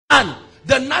And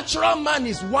the natural man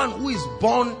is one who is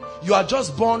born, you are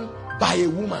just born by a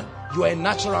woman. You are a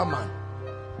natural man.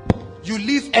 You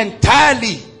live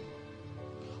entirely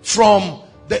from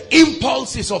the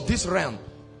impulses of this realm.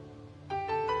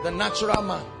 The natural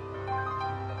man.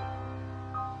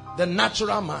 The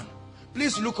natural man.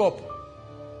 Please look up.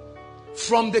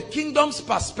 From the kingdom's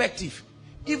perspective,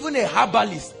 even a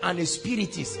herbalist and a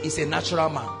spiritist is a natural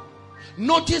man.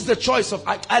 Notice the choice of,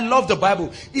 I love the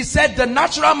Bible. He said the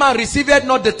natural man receiveth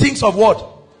not the things of what?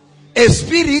 A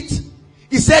spirit.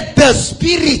 He said the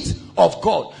Spirit of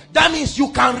God. That means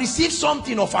you can receive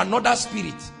something of another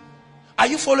spirit. Are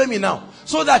you following me now?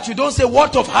 So that you don't say,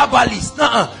 what of herbalist?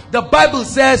 The Bible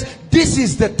says this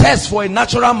is the test for a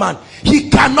natural man. He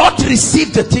cannot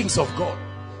receive the things of God.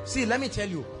 See, let me tell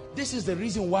you, this is the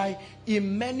reason why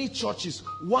in many churches,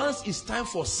 once it's time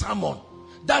for sermon,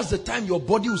 that's the time your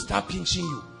body will start pinching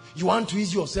you. You want to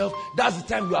ease yourself. That's the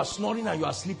time you are snoring and you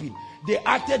are sleeping. They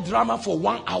acted drama for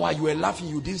 1 hour. You were laughing.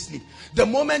 You didn't sleep. The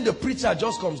moment the preacher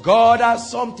just comes, God has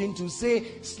something to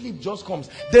say, sleep just comes.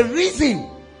 The reason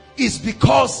is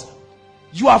because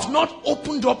you have not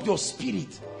opened up your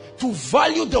spirit to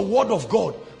value the word of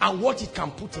God and what it can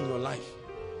put in your life.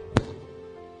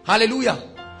 Hallelujah.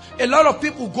 A lot of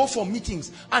people go for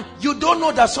meetings and you don't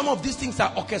know that some of these things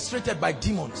are orchestrated by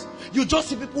demons. You just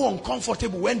see people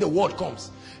uncomfortable when the word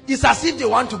comes. It's as if they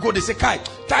want to go. They say, Kai,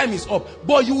 time is up.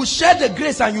 But you will share the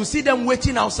grace and you see them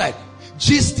waiting outside,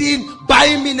 gisting,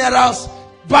 buying minerals,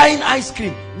 buying ice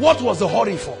cream. What was the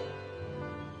hurry for?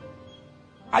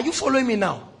 Are you following me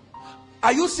now?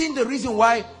 Are you seeing the reason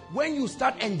why when you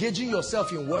start engaging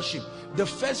yourself in worship, the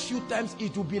first few times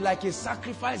it will be like a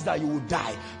sacrifice that you will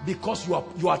die, because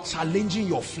you are challenging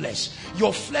your flesh.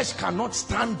 Your flesh cannot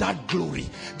stand that glory.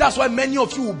 That's why many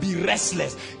of you will be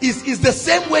restless. It's the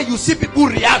same way you see people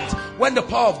react when the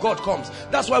power of God comes.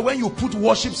 That's why when you put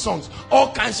worship songs,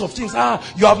 all kinds of things,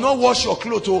 you have not washed your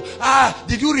clothes,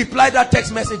 did you reply that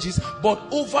text messages? But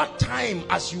over time,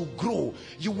 as you grow,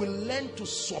 you will learn to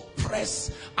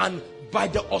suppress, and by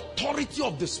the authority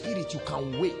of the Spirit, you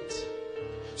can wait.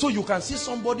 So you can see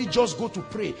somebody just go to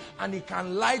pray and he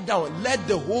can lie down, let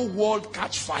the whole world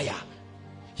catch fire.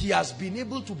 He has been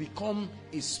able to become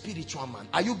a spiritual man.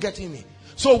 Are you getting me?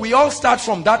 So we all start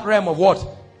from that realm of what?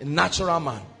 A natural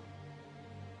man.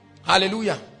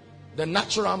 Hallelujah. The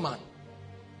natural man.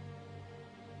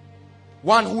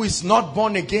 One who is not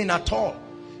born again at all.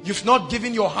 You've not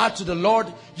given your heart to the Lord.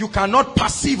 You cannot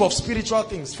perceive of spiritual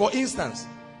things. For instance,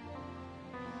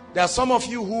 there are some of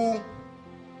you who,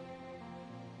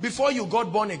 before you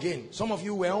got born again, some of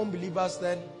you were unbelievers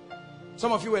then.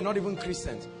 Some of you were not even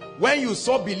Christians. When you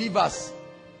saw believers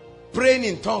praying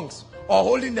in tongues or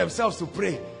holding themselves to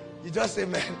pray, you just say,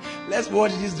 man, let's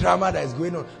watch this drama that is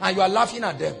going on. And you are laughing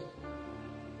at them.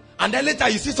 And then later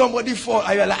you see somebody fall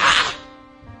and you are like,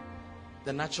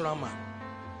 the natural man.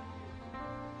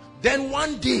 Then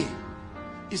one day,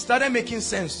 it started making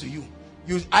sense to you.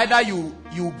 Either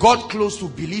you got close to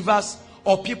believers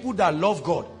or people that love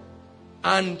God,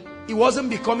 and it wasn't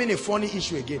becoming a funny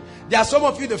issue again. There are some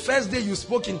of you, the first day you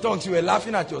spoke in tongues, you were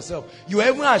laughing at yourself. You were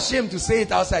even ashamed to say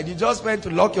it outside. You just went to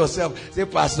lock yourself. Say,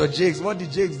 Pastor Jakes, what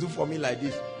did Jakes do for me like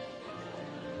this?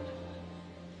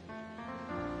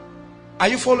 Are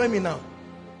you following me now?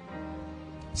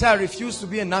 Say, I refuse to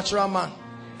be a natural man.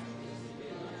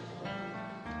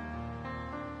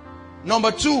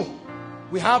 Number two,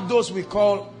 we have those we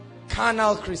call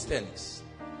carnal Christians.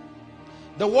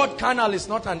 The word carnal is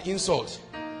not an insult.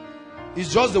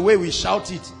 It's just the way we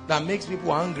shout it that makes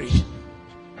people angry.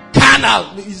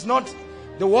 Carnal is not,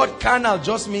 the word carnal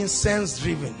just means sense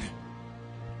driven.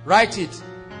 Write it.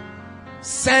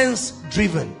 Sense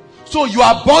driven. So you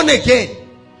are born again,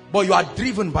 but you are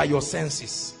driven by your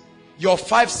senses. Your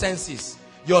 5 senses.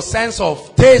 Your sense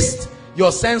of taste,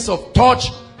 your sense of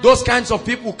touch. Those kinds of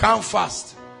people can't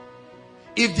fast.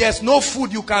 If there's no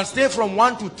food, you can stay from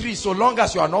 1 to 3 so long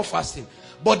as you are not fasting.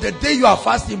 But the day you are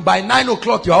fasting, by 9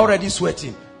 o'clock, you are already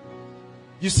sweating.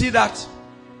 You see that?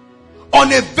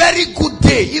 On a very good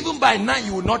day, even by 9,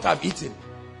 you will not have eaten.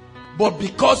 But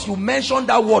because you mentioned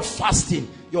that word fasting,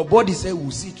 your body said, we'll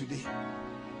see today.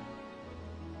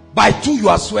 By 2, you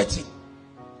are sweating.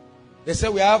 They say,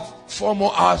 we have 4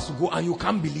 more hours to go, and you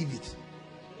can't believe it.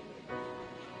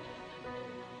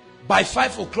 By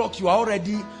 5 o'clock, you are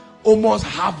already almost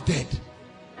half dead.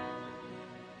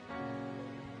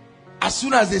 As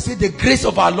soon as they say the grace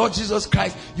of our Lord Jesus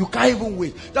Christ, you can't even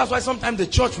wait. That's why sometimes the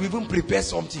church will even prepare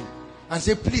something and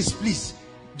say, please, please,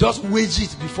 just wage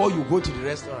it before you go to the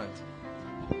restaurant.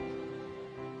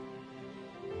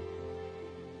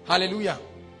 Hallelujah.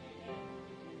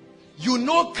 You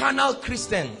know, carnal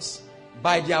Christians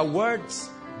by their words,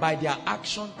 by their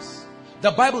actions.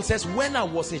 The Bible says, when I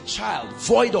was a child,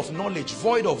 void of knowledge,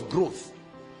 void of growth.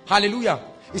 Hallelujah.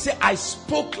 He said, I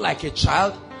spoke like a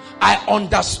child. I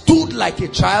understood like a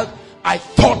child. I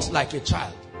thought like a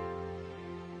child.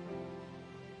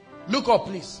 Look up,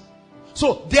 please.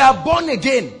 So they are born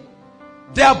again.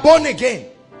 They are born again.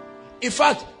 In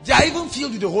fact, they are even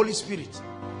filled with the Holy Spirit.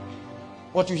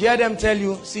 But you hear them tell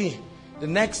you, see, the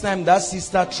next time that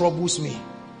sister troubles me,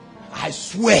 I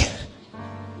swear,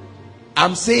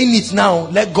 I'm saying it now,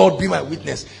 let God be my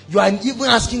witness. You are even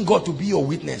asking God to be your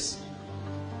witness.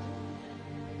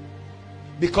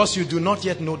 Because you do not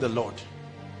yet know the Lord.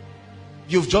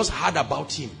 You've just heard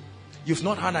about him. You've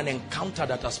not had an encounter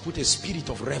that has put a spirit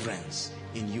of reverence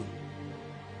in you.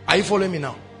 Are you following me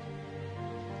now?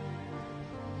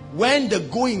 When the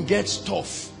going gets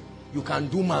tough, you can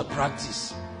do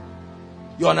malpractice.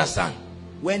 You understand?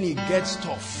 When it gets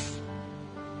tough,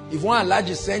 if one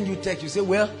allergy send you text, you say,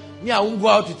 well, me, I won't go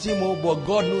out with him, but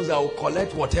God knows I will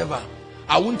collect whatever.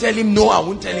 I won't tell him no, I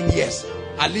won't tell him yes.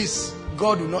 At least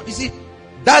God will not. You see,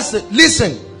 that's it.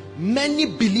 Listen, many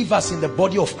believers in the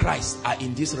body of Christ are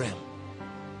in this realm.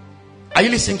 Are you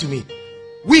listening to me?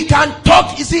 We can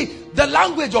talk. You see, the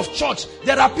language of church,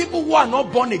 there are people who are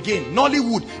not born again.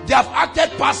 Nollywood, they have acted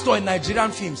pastor in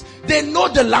Nigerian films. They know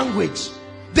the language.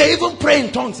 They even pray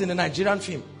in tongues in the Nigerian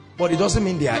film. But it doesn't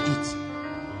mean they are it.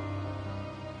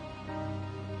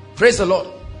 Praise the Lord.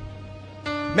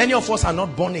 Many of us are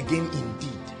not born again indeed.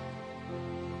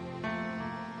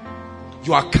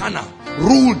 You are carnal,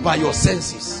 ruled by your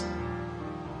senses.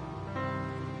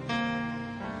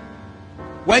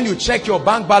 When you check your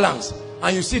bank balance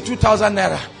and you see 2,000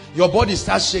 naira, your body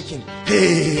starts shaking.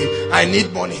 Hey, I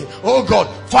need money. Oh God,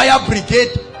 fire brigade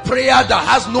prayer that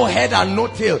has no head and no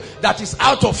tail, that is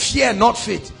out of fear, not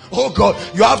faith. Oh God,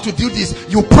 you have to do this.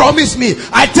 You promise me.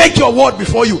 I take your word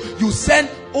before you. You send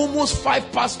almost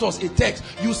 5 pastors a text.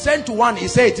 You send to one, he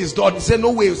say it is done. He say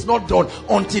no way, it's not done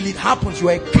until it happens. You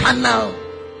are a carnal.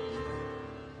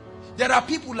 There are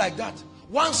people like that.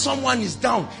 Once someone is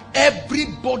down,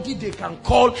 everybody they can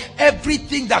call,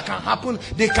 everything that can happen,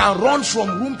 they can run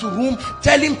from room to room,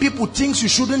 telling people things you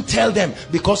shouldn't tell them,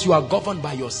 because you are governed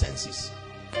by your senses.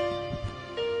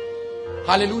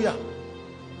 Hallelujah.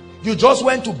 You just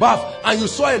went to bath and you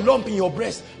saw a lump in your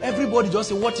breast. Everybody just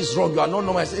say, what is wrong? You are not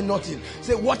normal. I say, nothing.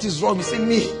 Say, what is wrong? You say,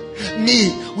 me,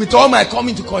 with all my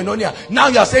coming to Koinonia. Now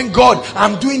you are saying, God,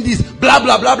 I'm doing this, blah,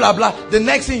 blah, blah, blah, blah. The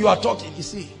next thing you are talking, you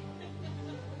see.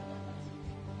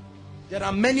 There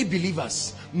are many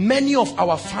believers. Many of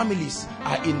our families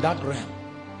are in that realm.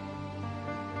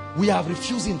 We are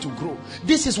refusing to grow.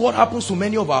 This is what happens to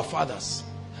many of our fathers.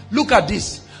 Look at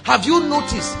this. Have you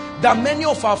noticed that many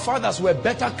of our fathers were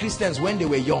better Christians when they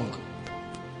were young?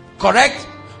 Correct?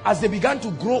 As they began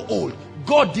to grow old,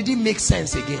 God didn't make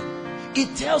sense again.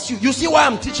 It tells you. You see why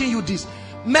I'm teaching you this?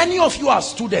 Many of you are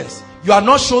students. You are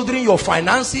not shouldering your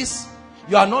finances.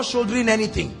 You are not shouldering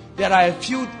anything. There are a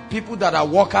few people that are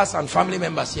workers and family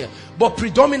members here. But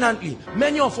predominantly,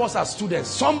 many of us are students.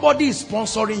 Somebody is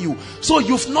sponsoring you. So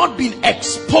you've not been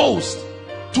exposed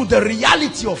to the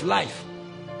reality of life.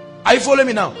 Are you following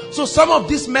me now? So some of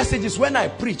these messages, when I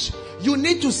preach, you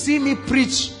need to see me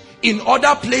preach in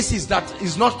other places that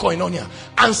is not Koinonia,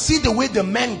 and see the way the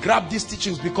men grab these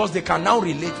teachings, because they can now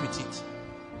relate with it.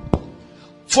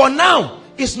 For now,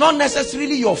 it's not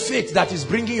necessarily your faith that is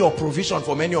bringing your provision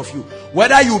for many of you.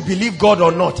 Whether you believe God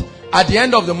or not, at the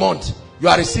end of the month, you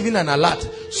are receiving an alert.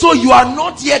 So you are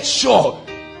not yet sure.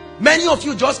 Many of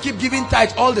you just keep giving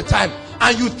tithe all the time,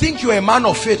 and you think you're a man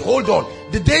of faith. Hold on.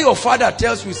 The day your father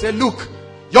tells you, say, look,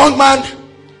 young man,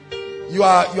 you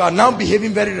are now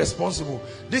behaving very responsible.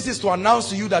 This is to announce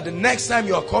to you that the next time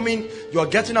you are coming, you are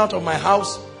getting out of my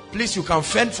house. Please, you can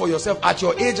fend for yourself. At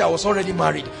your age, I was already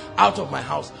married. Out of my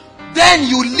house. Then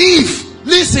you leave.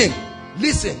 Listen.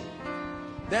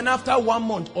 Then after 1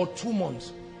 month or 2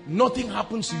 months, nothing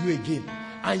happens to you again.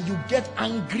 And you get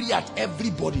angry at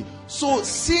everybody. So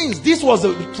since this was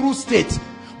the true state,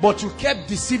 but you kept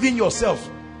deceiving yourself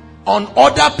on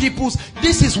other people's,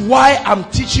 this is why I'm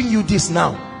teaching you this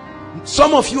now.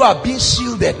 Some of you are being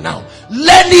shielded now.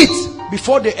 Learn it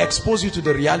before they expose you to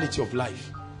the reality of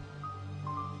life.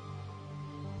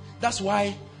 That's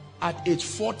why at age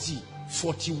 40,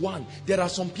 41, there are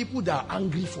some people that are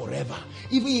angry forever.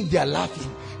 Even if they are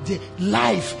laughing, they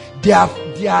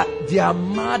are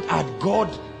mad at God.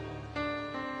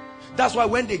 That's why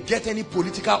when they get any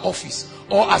political office,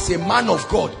 or as a man of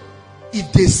God,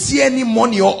 if they see any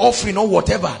money or offering or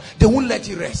whatever, they won't let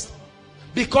it rest.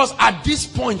 Because at this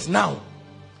point now,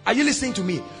 are you listening to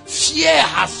me? Fear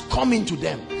has come into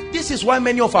them. This is why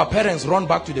many of our parents run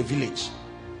back to the village.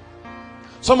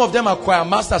 Some of them are choir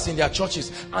masters in their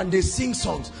churches and they sing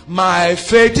songs. My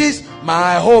faith is,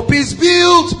 my hope is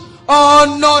built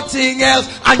on nothing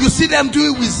else. And you see them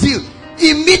do it with zeal.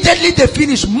 Immediately they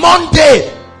finish.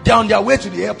 Monday, they're on their way to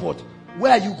the airport.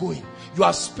 Where are you going? You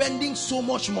are spending so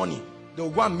much money. They'll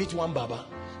go and meet one Baba.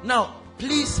 Now,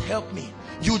 please help me.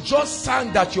 You just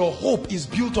sang that your hope is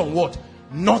built on what?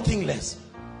 Nothing less.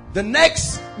 The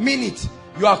next minute,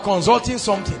 you are consulting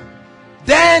something.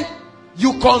 Then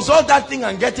you consult that thing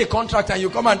and get a contract and you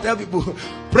come and tell people,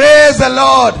 praise the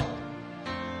Lord.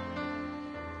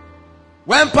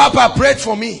 When Papa prayed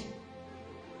for me,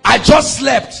 I just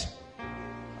slept.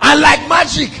 And like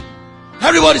magic,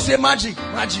 everybody say magic,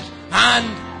 magic. And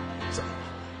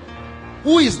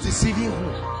who is deceiving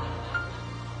who?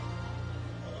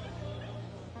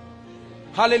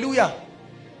 Hallelujah.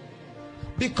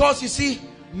 Because you see,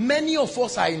 many of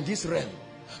us are in this realm.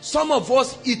 Some of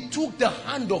us, it took the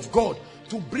hand of God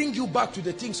to bring you back to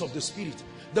the things of the spirit.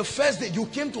 The first day you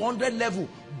came to 100 level,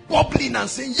 bubbling and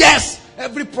saying, yes,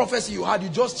 every prophecy you had, you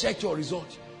just checked your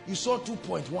result. You saw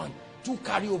 2.1, 2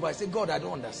 carryover. I said, God, I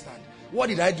don't understand. What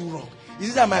did I do wrong?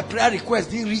 Is it that my prayer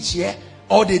request didn't reach here?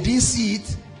 Or they didn't see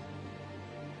it?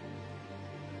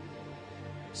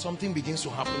 Something begins to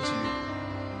happen to you.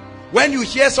 When you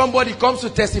hear somebody comes to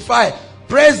testify,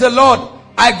 praise the Lord,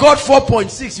 I got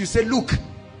 4.6. You say, look,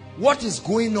 what is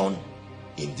going on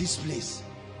in this place?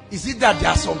 Is it that there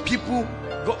are some people,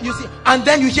 you see, and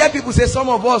then you hear people say, some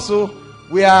of us,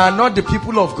 we are not the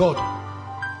people of God.